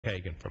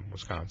Kagen from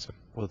Wisconsin.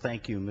 Well,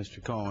 thank you,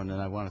 Mr. Cohen,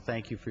 and I want to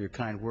thank you for your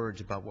kind words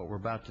about what we're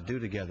about to do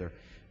together.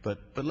 But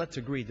let's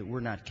agree that we're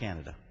not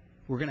Canada.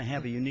 We're going to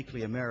have a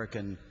uniquely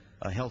American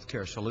health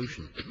care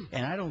solution.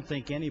 And I don't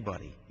think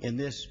anybody in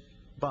this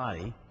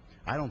body,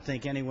 I don't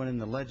think anyone in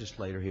the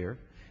legislature here,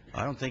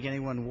 I don't think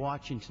anyone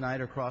watching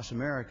tonight across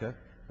America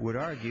would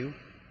argue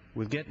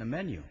with getting a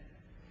menu.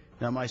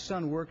 Now, my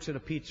son works at a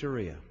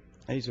pizzeria,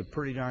 and he's a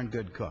pretty darn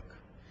good cook.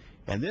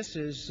 And this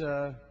is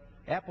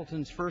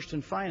Appleton's First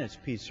and Finest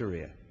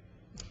Pizzeria.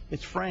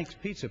 It's Frank's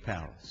Pizza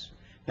Palace.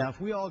 Now, if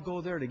we all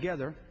go there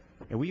together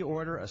and we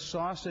order a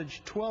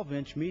sausage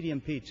 12-inch medium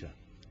pizza,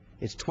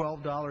 it's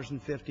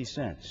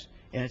 $12.50,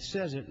 and it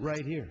says it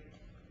right here.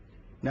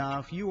 Now,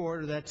 if you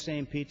order that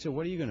same pizza,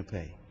 what are you going to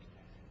pay?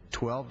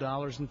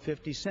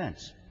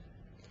 $12.50.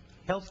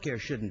 Healthcare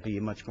shouldn't be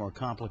much more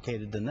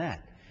complicated than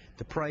that.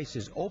 The price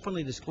is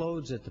openly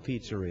disclosed at the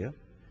pizzeria,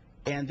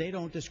 and they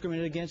don't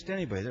discriminate against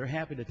anybody. They're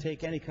happy to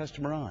take any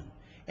customer on.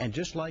 And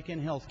just like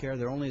in healthcare,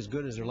 they're only as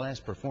good as their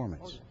last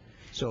performance.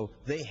 So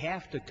they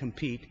have to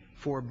compete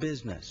for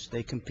business.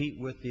 They compete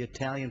with the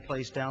Italian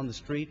place down the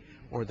street,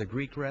 or the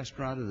Greek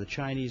restaurant, or the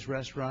Chinese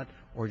restaurant,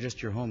 or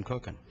just your home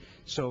cooking.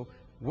 So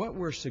what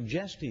we're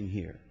suggesting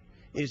here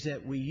is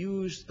that we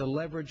use the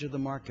leverage of the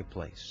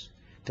marketplace,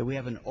 that we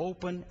have an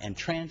open and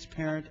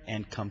transparent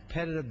and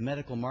competitive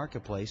medical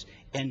marketplace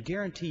and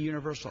guarantee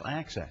universal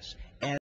access.